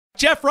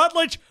Jeff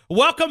Rutledge,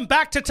 welcome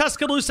back to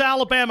Tuscaloosa,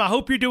 Alabama. I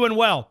hope you're doing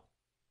well.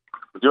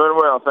 Doing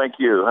well, thank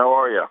you. How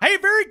are you? Hey,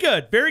 very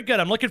good, very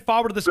good. I'm looking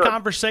forward to this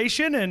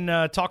conversation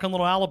and talking a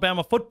little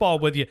Alabama football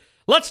with you.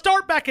 Let's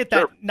start back at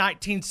that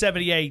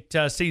 1978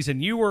 season.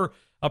 You were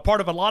a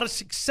part of a lot of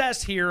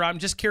success here. I'm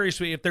just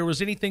curious if there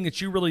was anything that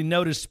you really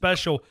noticed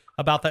special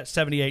about that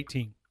 78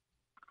 team.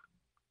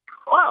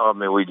 Well, I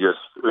mean, we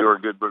were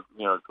a good,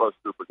 close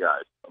group of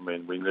guys. I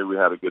mean, we knew we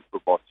had a good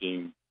football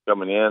team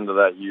coming into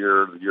that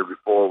year. The year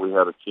before, we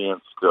had a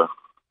chance to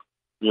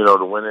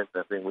win it.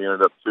 I think we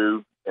ended up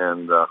 2,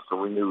 and so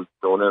we knew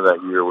going into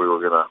that year we were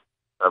going to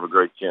have a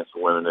great chance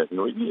of winning it. And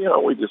we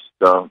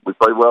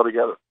played well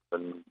together,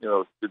 and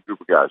good group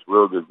of guys,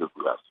 real good group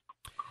of guys.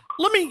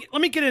 Let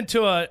me get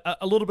into a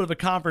little bit of a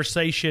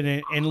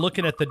conversation and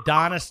looking at the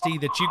dynasty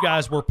that you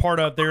guys were part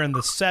of there in the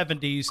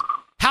 70s.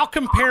 How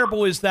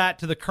comparable is that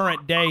to the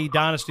current day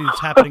dynasty that's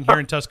happening here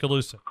in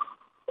Tuscaloosa?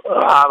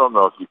 I don't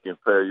know if you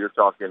compare. You're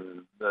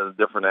talking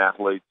different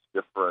athletes,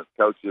 different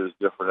coaches,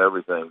 different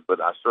everything.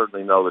 But I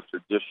certainly know the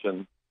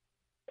tradition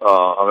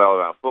of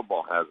Alabama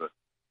football hasn't.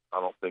 I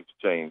don't think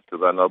it's changed,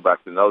 because I know back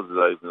in those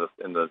days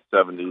in the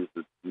 70s,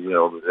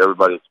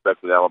 everybody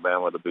expected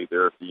Alabama to be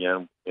there at the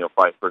end,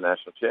 fight for a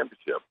national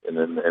championship,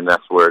 and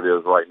that's where it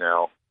is right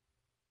now.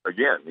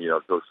 Again,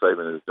 Coach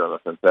Saban has done a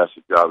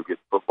fantastic job of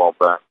getting football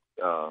back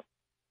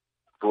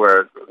to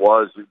where it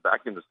was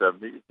back in the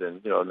 70s,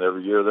 and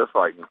every year they're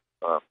fighting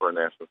for a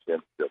national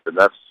championship, and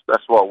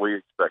that's what we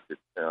expected.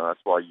 That's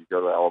why you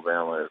go to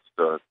Alabama, is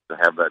to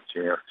have that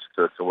chance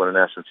to win a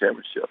national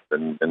championship,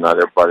 and not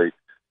everybody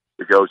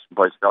that goes and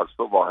plays college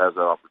football has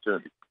that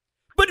opportunity.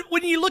 But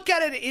when you look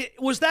at it,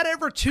 was that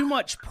ever too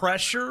much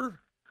pressure?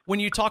 When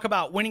you talk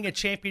about winning a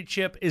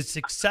championship is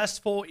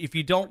successful, if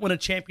you don't win a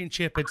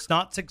championship, it's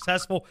not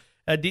successful.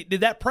 Did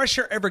that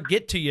pressure ever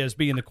get to you as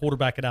being the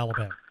quarterback at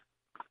Alabama?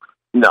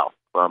 No.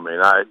 I mean,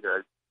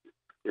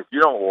 if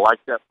you don't like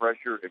that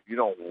pressure, if you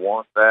don't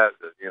want that,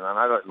 and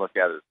I don't look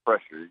at it as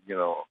pressure.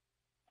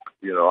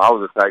 I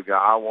was the type guy.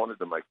 I wanted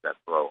to make that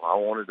throw. I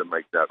wanted to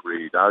make that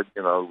read.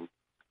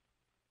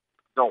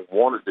 Don't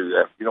want to do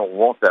that. If you don't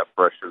want that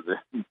pressure,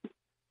 then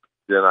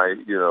you're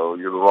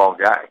the wrong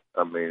guy.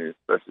 I mean,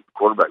 especially the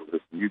quarterback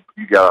position.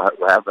 You got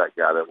to have that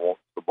guy that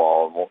wants the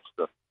ball and wants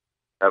to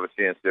have a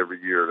chance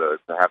every year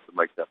to have to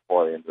make that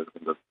play and to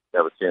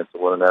have a chance to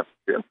win a national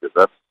championship.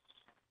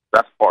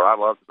 That's the part I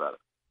loved about it.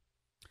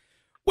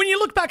 When you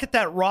look back at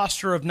that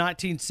roster of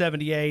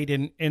 1978,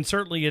 and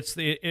certainly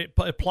it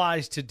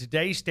applies to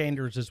today's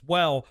standards as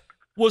well,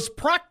 was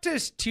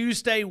practice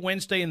Tuesday,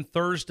 Wednesday, and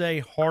Thursday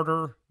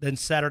harder than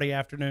Saturday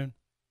afternoon?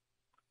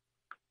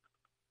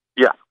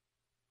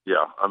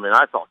 Yeah. I mean,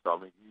 I thought so.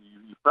 I mean,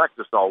 you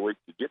practiced all week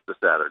to get to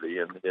Saturday,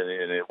 and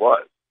it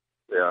was.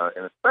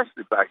 And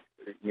especially back,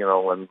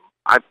 when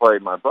I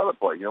played, my brother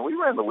played, we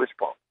ran the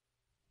wishbone.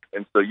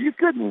 And so you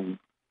couldn't,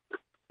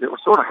 it was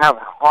sort of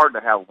hard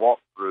to have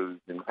walkthroughs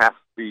and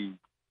half-speed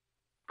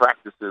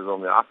practices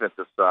on the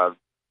offensive side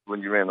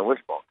when you ran the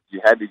wishbone.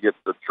 You had to get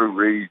the true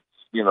reads,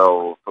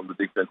 from the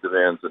defensive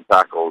ends and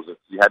tackles. And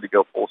you had to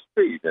go full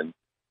speed. And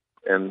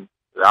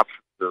the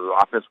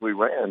offense we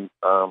ran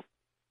was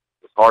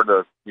hard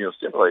to,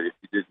 simulate if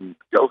you didn't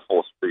go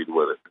full speed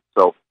with it.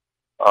 So,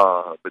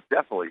 but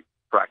definitely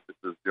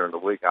practices during the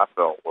week I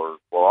felt were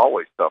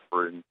always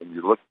tougher. And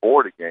you look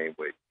forward to game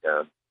week.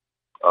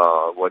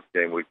 What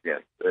game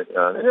weekend.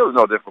 And it was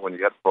no different when you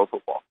got to pro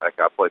football. Heck,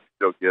 I played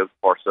for Joe Gibbs,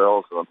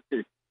 Parcells,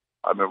 and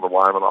I remember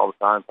Lyman all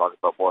the time talking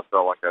about, boy, I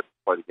felt like I had to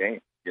play the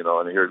game,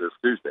 and here it is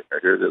Tuesday, or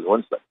here it is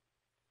Wednesday.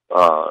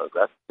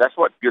 That's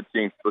what good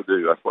teams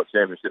do. That's what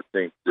championship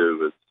teams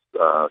do. Is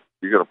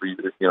you're going to be,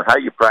 how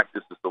you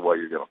practice is the way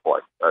you're going to play.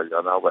 I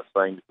know that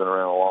saying's been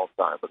around a long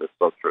time, but it's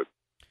so true.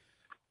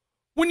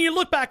 When you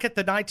look back at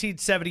the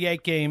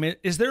 1978 game,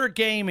 is there a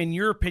game, in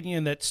your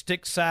opinion, that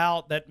sticks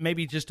out, that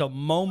maybe just a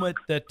moment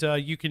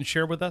that you can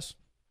share with us?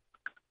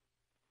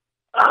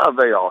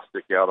 They all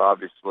stick out.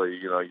 Obviously,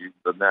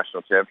 the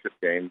national championship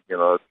game,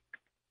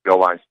 goal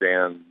line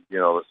stand,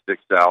 that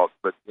sticks out.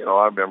 But,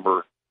 I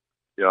remember,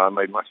 I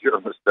made my share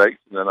of mistakes,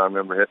 and then I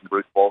remember hitting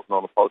Bruce Bolton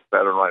on the post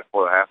pattern right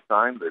before the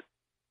halftime that,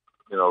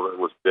 that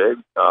was big.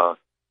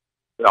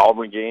 The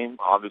Auburn game,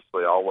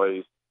 obviously,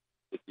 always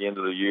at the end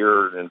of the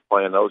year and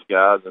playing those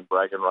guys and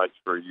bragging rights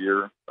for a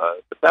year.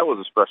 But that was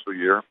a special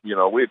year.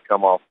 We had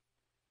come off,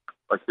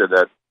 like I said,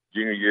 that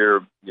junior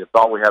year,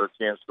 thought we had a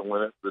chance to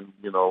win it. And,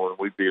 when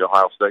we beat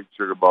Ohio State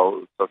Sugar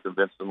Bowl so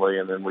convincingly,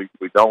 and then we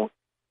don't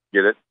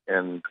get it.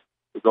 And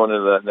going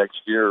into that next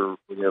year,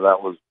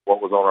 that was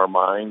what was on our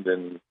mind.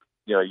 And,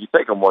 you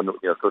take them one,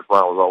 Coach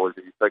Bryant was always,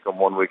 you take them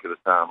 1 week at a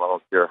time. I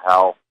don't care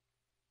how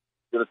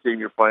good a team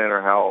you're playing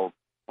or how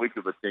weak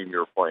of a team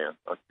you're playing.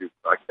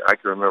 I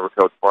can remember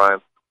Coach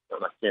Bryant,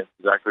 and I can't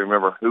exactly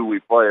remember who we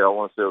played. I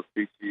want to say it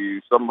was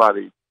TCU,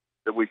 somebody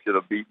that we should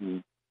have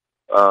beaten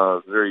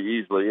very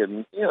easily.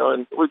 And,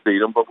 and we beat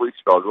them, but we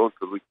struggled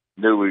because we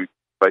knew we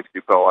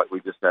basically felt like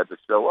we just had to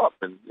show up.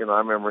 And, I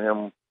remember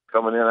him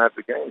coming in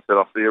after the game. He said,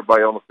 I'll see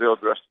everybody on the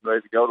field dressed and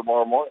ready to go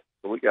tomorrow morning.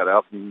 So we got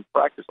out and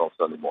practiced on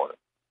Sunday morning.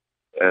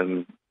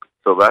 And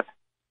So that's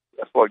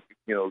what,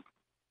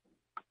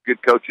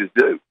 good coaches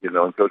do,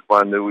 and Coach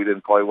Bryant knew we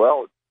didn't play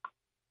well.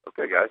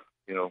 Okay, guys,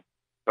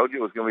 told you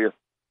it was going to be a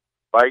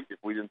fight if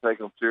we didn't take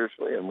them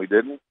seriously, and we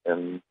didn't.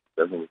 And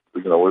then,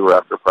 we were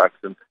after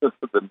practicing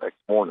the next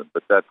morning.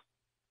 But that's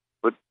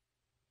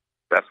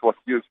what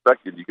you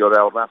expected. You go to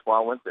Alabama. That's why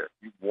I went there.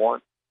 You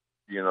want,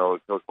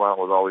 Coach Bryant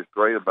was always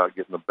great about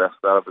getting the best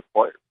out of his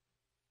players.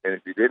 And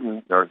if you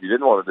didn't want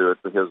to do it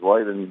his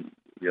way, then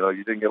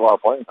you didn't get a lot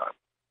of playing time.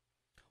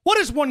 What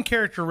is one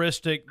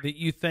characteristic that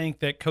you think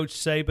that Coach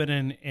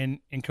Saban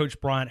and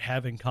Coach Bryant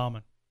have in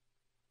common?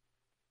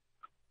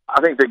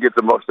 I think they get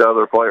the most out of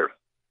their players.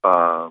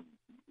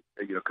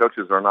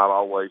 Coaches are not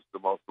always the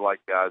most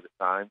liked guys at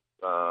times,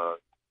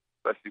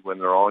 especially when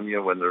they're on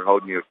you, when they're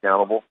holding you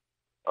accountable.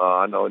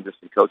 I know just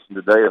in coaching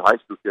today, high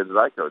school kids that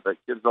I coach,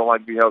 kids don't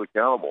like to be held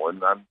accountable. And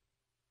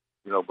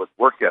but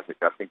work ethic,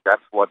 I think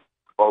that's what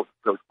both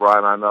Coach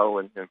Bryant I know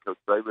and Coach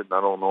Saban,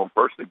 I don't know him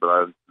personally, but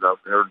I've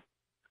heard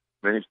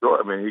many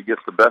stories. I mean, he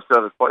gets the best out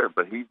of his player,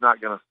 but he's not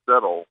going to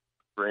settle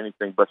for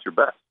anything but your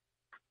best.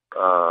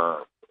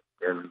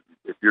 And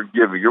if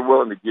you're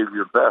willing to give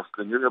your best,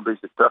 then you're going to be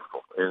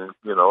successful. And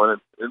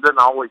it doesn't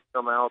always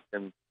come out,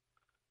 and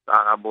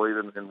I believe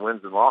in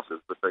wins and losses,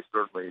 but they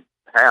certainly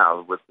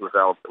have with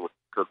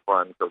Coach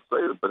Bryant and Coach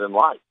Saban. But in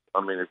life,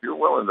 I mean, if you're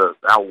willing to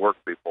outwork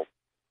people,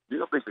 you're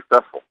going to be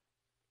successful,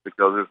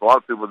 because there's a lot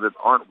of people that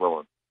aren't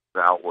willing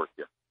to outwork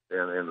you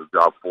in the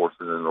job force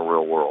and in the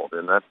real world.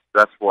 And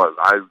that's what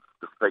I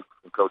just take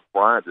from Coach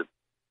Bryant. That,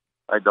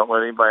 hey, don't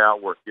let anybody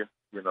outwork you.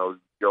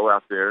 Go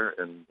out there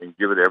and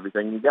give it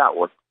everything you got.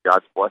 What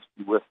God's blessed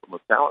you with from a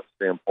talent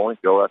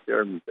standpoint, go out there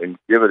and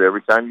give it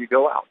every time you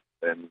go out.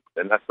 And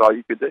that's all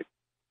you could do.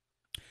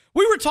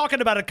 We were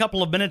talking about a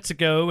couple of minutes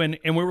ago, and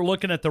we were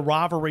looking at the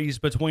rivalries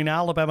between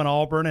Alabama and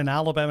Auburn and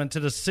Alabama and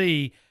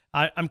Tennessee.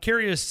 I'm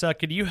curious,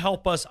 could you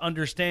help us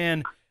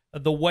understand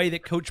the way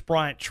that Coach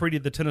Bryant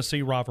treated the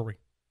Tennessee rivalry?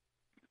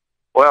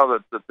 Well,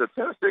 the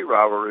Tennessee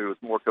rivalry was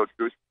more Coach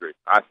Goosetree,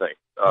 I think.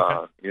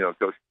 Okay.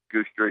 Coach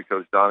Goosetree,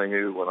 Coach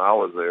Donahue, when I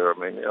was there, I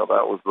mean, that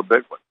was the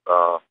big one,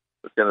 the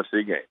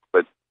Tennessee game.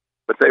 But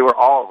they were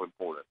all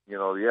important.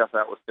 Yes,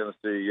 that was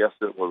Tennessee. Yes,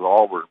 it was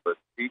Auburn. But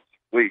each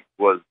week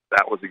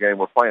that was the game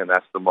we're playing.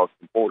 That's the most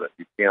important.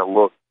 You can't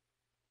look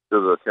to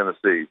the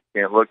Tennessee. You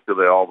can't look to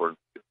the Auburn.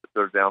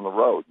 They're down the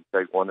road. You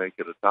take one inch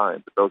at a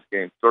time. But those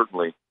games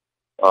certainly,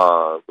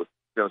 with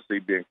Tennessee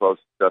being close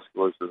to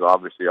Tuscaloosa,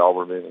 obviously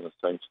Auburn being in the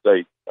same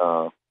state,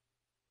 those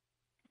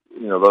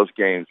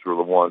games were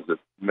the ones that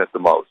meant the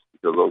most,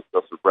 because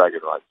those are bragging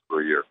rights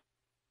for a year.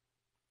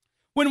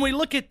 When we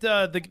look at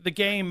the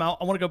game, I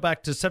want to go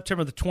back to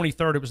September the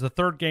 23rd. It was the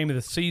third game of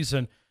the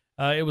season.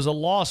 It was a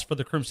loss for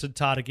the Crimson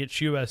Tide against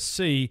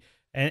USC,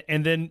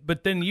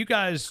 but then you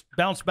guys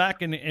bounced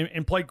back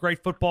and played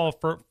great football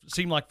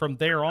seemed like from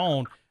there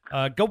on.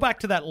 Go back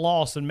to that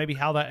loss and maybe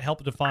how that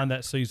helped define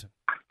that season.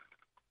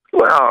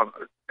 Well,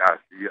 gosh,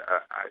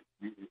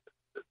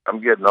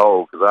 I'm getting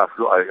old, because I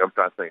feel like I'm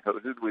trying to think, who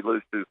did we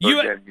lose to first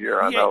game of the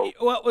year? I know.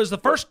 Well, it was the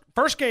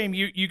first game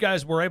you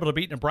guys were able to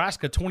beat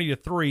Nebraska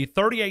 20-3,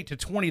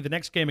 38-20 the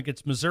next game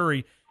against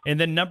Missouri, and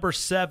then number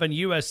 7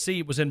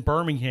 USC was in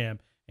Birmingham,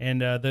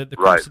 and the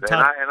right.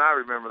 And I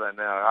remember that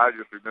now. I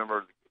just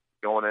remember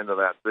going into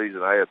that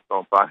season, I had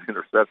thrown 5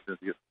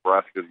 interceptions against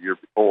Nebraska the year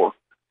before,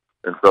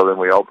 and so then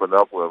we opened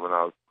up with them, and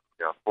I was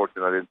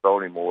fortunate I didn't throw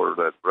any more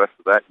the rest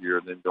of that year,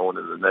 and then going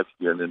into the next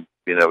year and then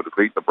being able to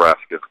beat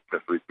Nebraska,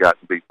 because we've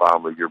gotten beat by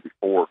them the year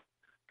before.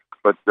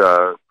 But,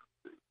 the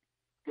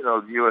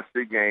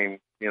USC game,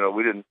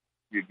 we didn't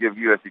give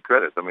USC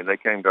credit. I mean, they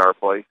came to our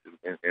place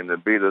and they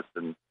beat us.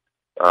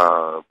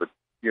 But,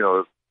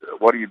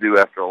 what do you do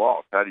after a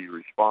loss? How do you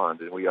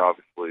respond? And we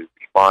obviously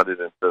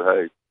responded and said,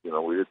 hey,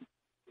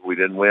 we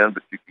didn't win,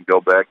 but you can go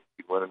back and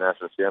you can win a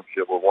national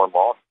championship with one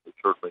loss. We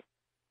certainly,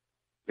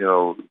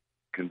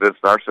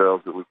 convinced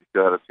ourselves that we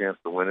still had a chance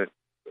to win it,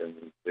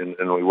 and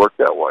we worked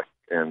that way.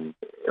 And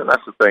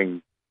that's the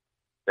thing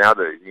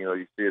nowadays.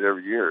 You see it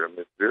every year. I mean,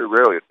 it's very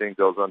rarely a team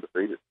goes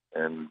undefeated,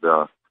 and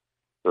so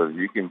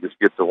you can just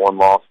get to one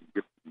loss and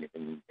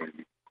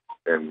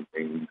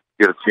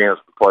get a chance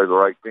to play the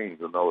right teams.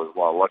 I know there's a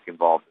lot of luck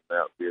involved in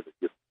that, be able to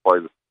get to play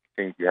the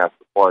teams you have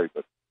to play.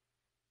 But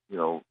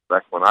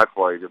back when I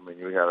played, I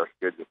mean, we had our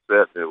schedule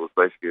set. And it was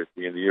basically at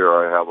the end of the year,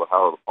 how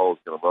are the polls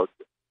going to vote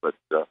you? But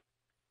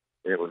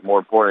it was more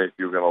important if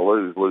you were going to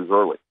lose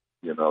early.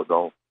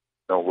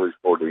 Don't lose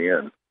toward the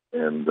end.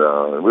 And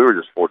we were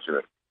just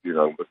fortunate,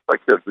 But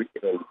like I said, in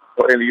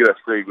the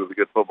USC was a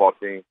good football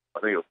team. I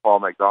think it was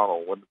Paul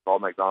McDonald. When Paul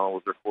McDonald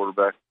was their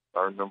quarterback,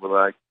 I remember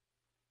that,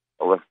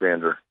 a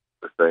left-hander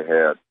that they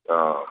had.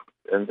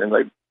 And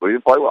we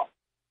didn't play well.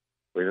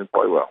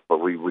 But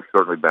we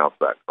certainly bounced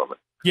back from it.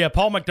 Yeah,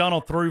 Paul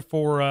McDonald threw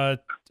for, I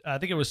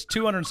think it was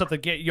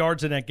 200-something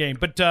yards in that game.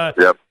 But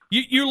yep.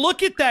 You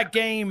look at that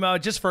game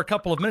just for a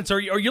couple of minutes, or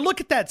you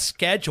look at that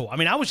schedule. I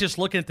mean, I was just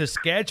looking at the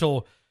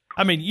schedule.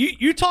 I mean,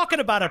 you're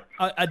talking about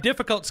a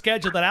difficult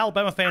schedule that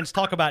Alabama fans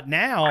talk about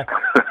now.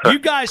 You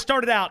guys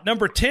started out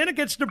number 10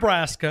 against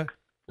Nebraska,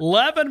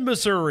 11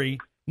 Missouri,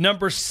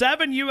 number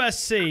 7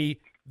 USC,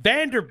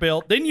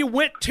 Vanderbilt. Then you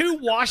went to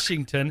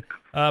Washington.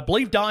 I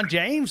believe Don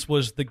James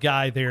was the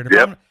guy there.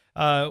 Yep.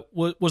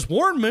 Was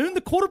Warren Moon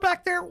the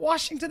quarterback there at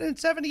Washington in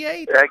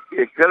 '78?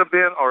 It could have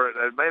been, or it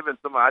may have been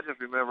somebody. I just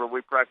remember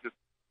we practiced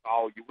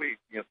all week,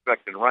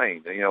 expecting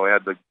rain. And, we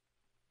had the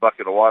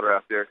bucket of water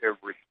out there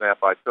every snap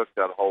I took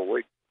that whole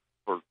week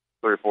for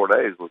 3 or 4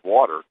 days with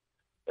water.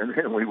 And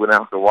then we went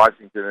out to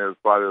Washington, and it was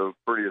probably the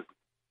prettiest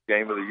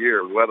game of the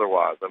year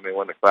weather-wise. I mean,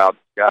 when the clouds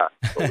got,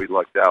 so we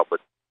lucked out.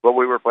 But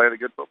we were playing a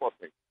good football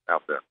team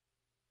out there.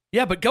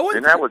 Yeah, but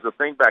and that was the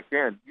thing back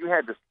then. You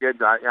had to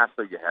schedule. I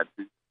say you had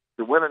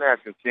to win a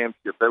national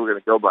championship. They were going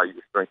to go by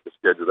your strength of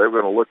schedule. They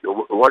were going to look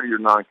at what are your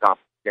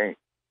non-conference games.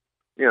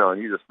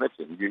 And you just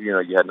mentioned,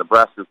 you had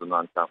Nebraska as a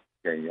non-conference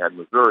game. You had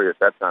Missouri at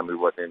that time, who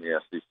wasn't in the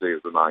SEC,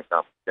 as a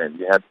non-conference game.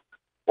 You had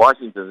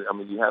Washington. I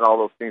mean, you had all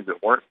those teams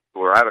that were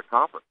out of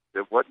conference.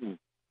 It wasn't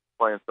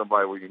playing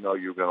somebody where you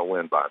were going to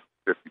win by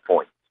 50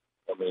 points.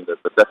 I mean,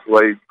 but that's the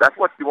way. That's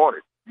what you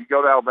wanted. You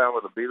go to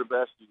Alabama to be the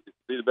best. You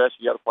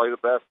got to play the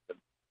best. And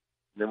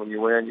then when you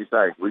win, you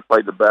say, we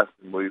played the best,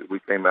 and we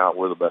came out,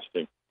 we're the best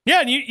team.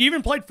 Yeah, and you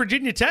even played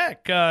Virginia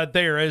Tech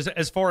there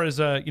as far as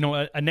a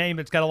name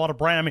that's got a lot of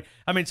brand.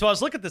 I mean, so I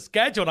was looking at the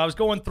schedule and I was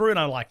going through and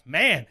I'm like,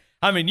 man,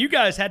 I mean, you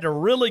guys had to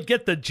really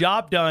get the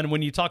job done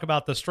when you talk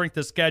about the strength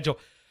of schedule.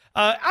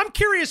 I'm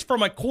curious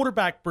from a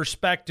quarterback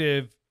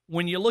perspective,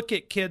 when you look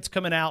at kids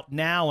coming out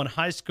now in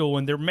high school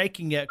and they're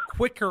making a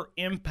quicker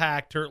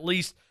impact, or at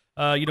least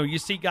you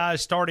see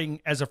guys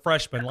starting as a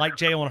freshman like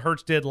Jalen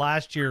Hurts did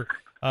last year.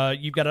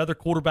 You've got other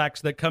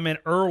quarterbacks that come in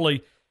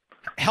early.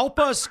 Help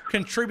us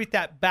contribute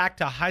that back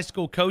to high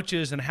school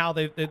coaches and how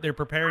they're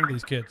preparing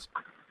these kids.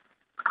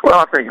 Well,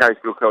 I think high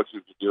school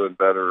coaches are doing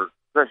better,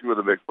 especially with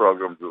the big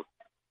programs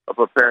of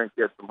preparing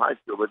kids from high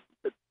school. But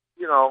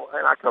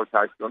and I coach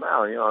high school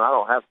now, and I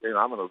don't have to.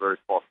 I'm in a very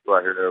small school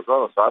out here in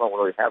Arizona, so I don't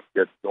really have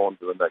kids going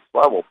to the next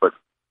level. But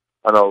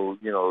I know,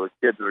 the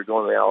kids that are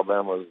going to the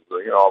Alabamas,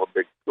 all the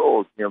big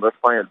schools, they're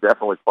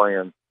definitely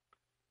playing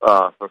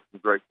for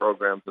some great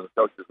programs, and the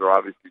coaches are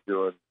obviously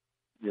doing,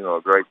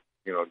 a great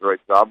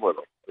job with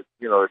them.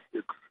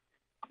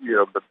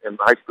 But in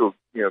high school,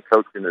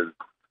 coaching is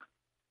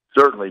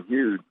certainly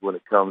huge when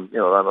it comes. I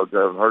know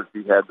Jalen Hurts,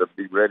 he had to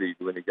be ready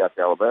when he got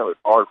to Alabama. It's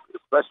hard,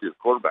 especially as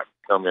quarterback,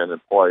 to come in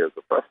and play as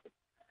a freshman.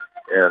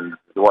 And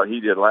what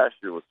he did last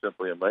year was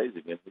simply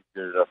amazing, and he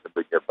ended up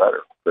to get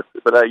better. But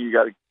hey, you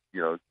got to,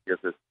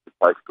 get this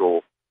high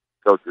school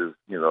coaches,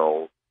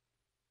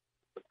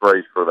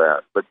 praise for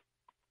that. But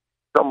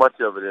so much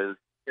of it is,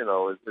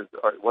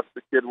 what's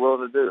the kid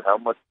willing to do? How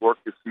much work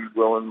is he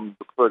willing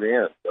to put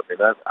in? I mean,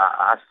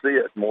 I see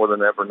it more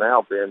than ever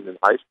now. Being in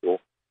high school,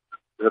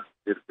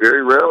 it's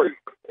very rarely,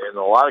 in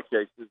a lot of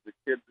cases, the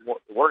kids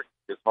work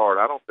as hard.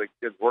 I don't think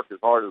kids work as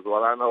hard as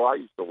what I know I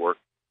used to work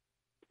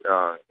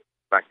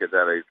back at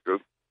that age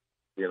group.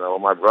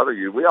 My brother,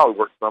 we all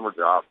worked summer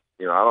jobs.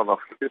 I don't know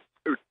if it's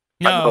true.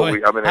 No,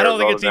 I don't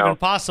think it's even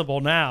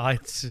possible now.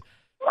 It's.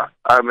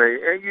 I mean,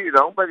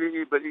 but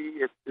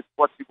it's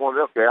what you want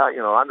to do. Okay,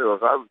 I knew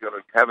if I was going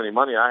to have any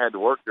money, I had to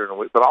work during the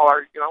week. But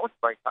I went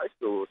to Bank High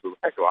School. It was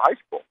a heck of a high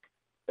school.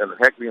 And I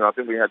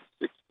think we had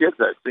 6 kids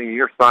that senior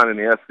year signing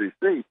the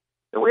SEC,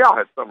 and we all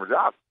had summer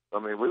jobs. I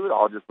mean, we would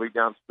all just be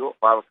down to school at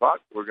 5 o'clock.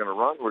 We're going to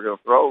run, we're going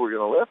to throw, we're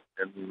going to lift,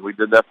 and we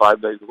did that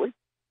 5 days a week.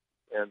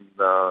 And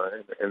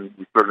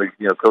we certainly,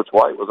 Coach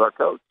White was our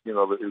coach,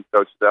 who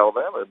coached at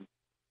Alabama and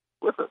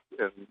with us,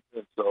 and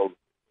so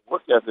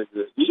work ethic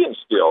that he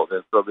instilled,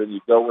 and so then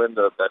you go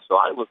into that. So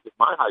I looked at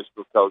my high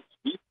school coach;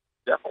 he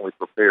definitely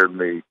prepared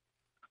me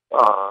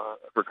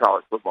for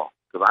college football,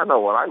 because I know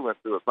what I went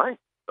through at Bank.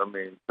 I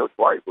mean, Coach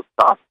White was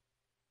tough,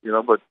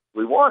 but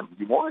we won.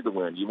 You wanted to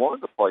win. You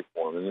wanted to play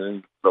for him. And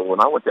then, so when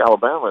I went to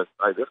Alabama,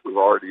 this was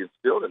already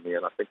instilled in me,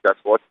 and I think that's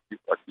what,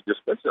 like you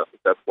just mentioned, I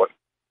think that's what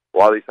a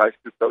lot of these high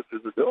school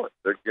coaches are doing.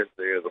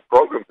 The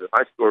programs in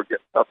high school are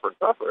getting tougher and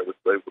tougher. It was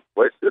the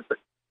way it should be.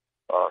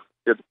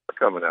 Kids are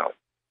coming out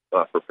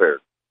prepared.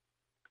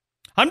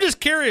 I'm just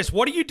curious,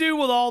 what do you do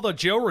with all the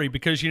jewelry?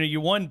 Because,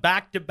 you won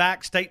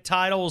back-to-back state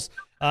titles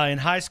in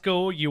high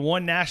school. You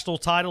won national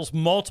titles,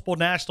 multiple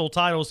national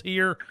titles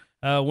here.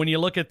 When you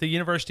look at the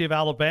University of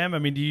Alabama, I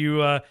mean, do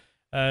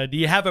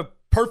you have a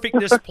perfect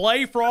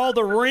display for all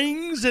the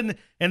rings and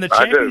the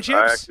championships?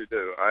 I actually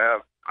do. I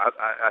have.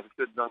 I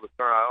should know the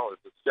term. I don't know.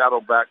 It's a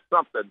shadow back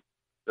something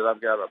that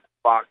I've got a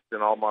box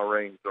and all my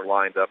rings are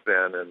lined up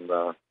in,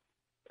 and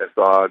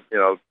so I,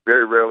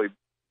 very rarely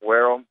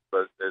wear them,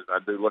 but I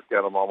do look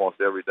at them almost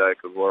every day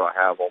because where I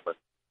have them,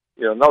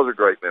 and those are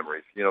great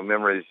memories.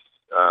 Memories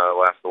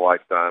last a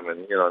lifetime,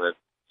 and and it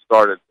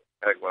started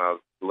when I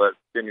was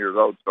 10 years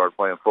old, started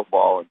playing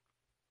football, and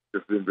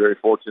just been very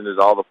fortunate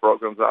that all the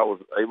programs I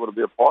was able to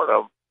be a part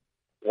of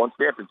won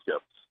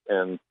championships,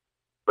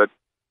 but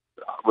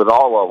with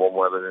all of them,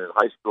 whether in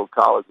high school,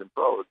 college, and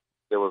pro,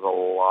 there was a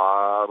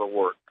lot of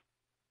work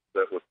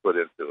that was put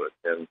into it,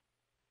 and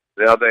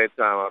nowadays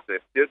time I say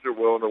if kids are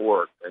willing to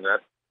work, and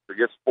that's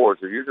forget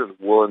sports, if you're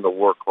just willing to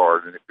work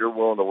hard, and if you're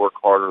willing to work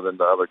harder than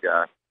the other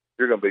guy,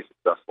 you're going to be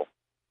successful.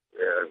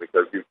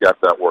 because you've got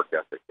that work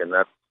ethic, and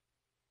that's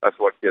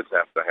what kids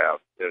have to have,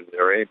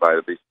 or anybody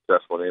to be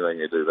successful in anything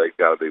they do. They've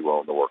got to be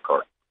willing to work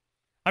hard.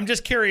 I'm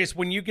just curious,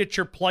 when you get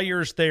your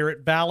players there at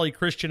Valley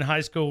Christian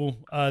High School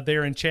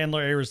there in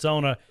Chandler,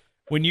 Arizona,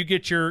 when you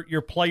get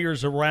your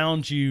players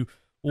around you,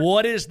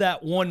 what is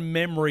that one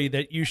memory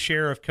that you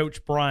share of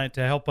Coach Bryant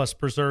to help us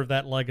preserve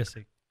that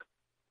legacy?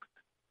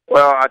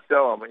 Well, I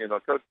tell them,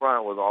 Coach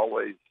Bryant was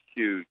always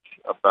huge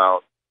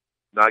about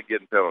not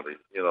getting penalties,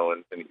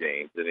 in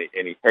games, and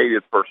he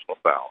hated personal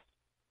fouls.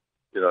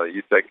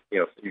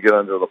 You get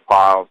under the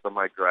pile,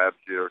 somebody grabs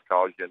you or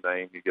calls you a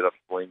name, you get up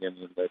swinging,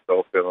 and they throw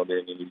a penalty,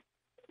 and you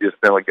just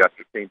penalty got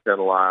your team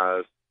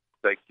penalized,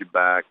 takes you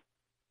back.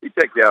 He'd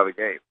take you out of the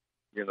game,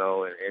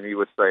 and he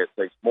would say it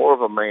takes more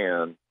of a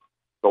man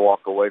to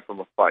walk away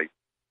from a fight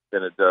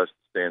than it does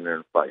to stand there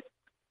and fight.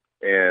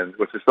 And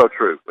which is so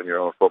true when you're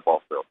on a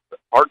football field. The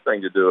hard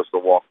thing to do is to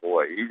walk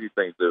away. Easy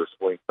thing to do is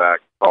swing back,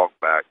 talk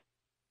back.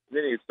 And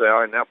then you'd say,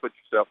 all right, now put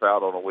yourself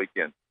out on a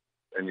weekend,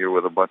 and you're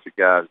with a bunch of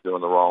guys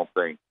doing the wrong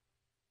thing.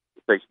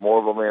 It takes more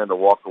of a man to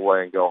walk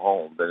away and go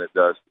home than it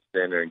does to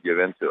stand there and give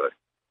into it.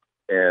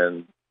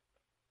 And,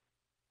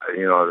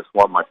 it's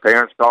what my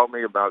parents taught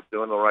me about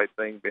doing the right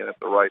thing, being at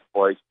the right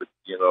place. But,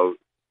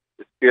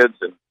 the kids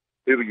and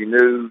people you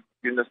knew,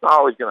 it's not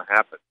always going to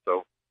happen.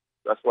 So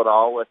that's what I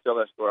always tell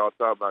that story. I'll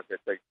talk about it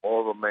takes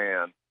more of a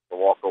man to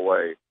walk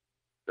away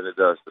than it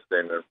does to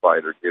stand there and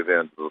fight or give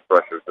in to the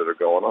pressures that are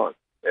going on.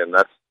 And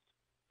that's,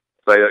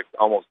 say it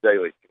almost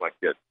daily to my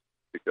kids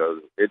because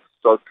it's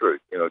so true.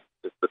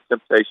 It's the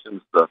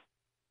temptations, the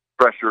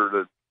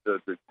pressure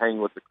to hang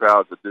with the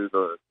crowd to do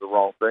the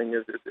wrong thing,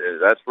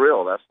 that's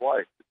real. That's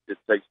life. It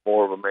takes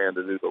more of a man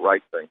to do the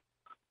right thing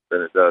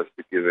than it does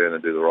to give in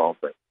and do the wrong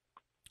thing.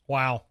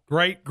 Wow.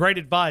 Great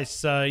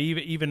advice,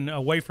 even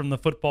away from the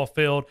football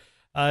field.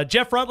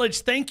 Jeff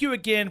Rutledge, thank you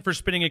again for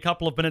spending a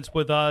couple of minutes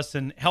with us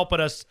and helping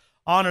us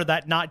honor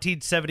that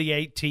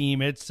 1978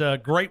 team. It's a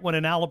great one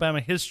in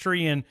Alabama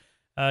history, and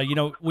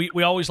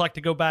we always like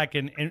to go back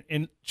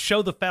and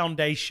show the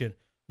foundation,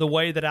 the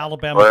way that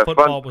Alabama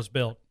football was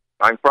built.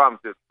 I can promise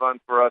you it's fun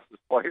for us as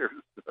players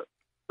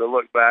to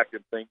look back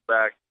and think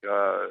back.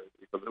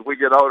 Because as we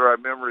get older, our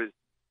memories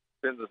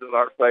tend to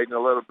start fading a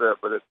little bit,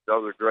 but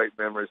those are great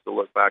memories to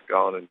look back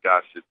on. And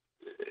gosh,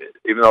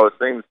 even though it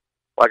seems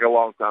like a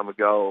long time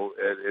ago,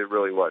 it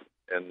really wasn't.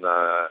 And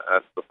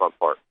that's the fun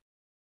part.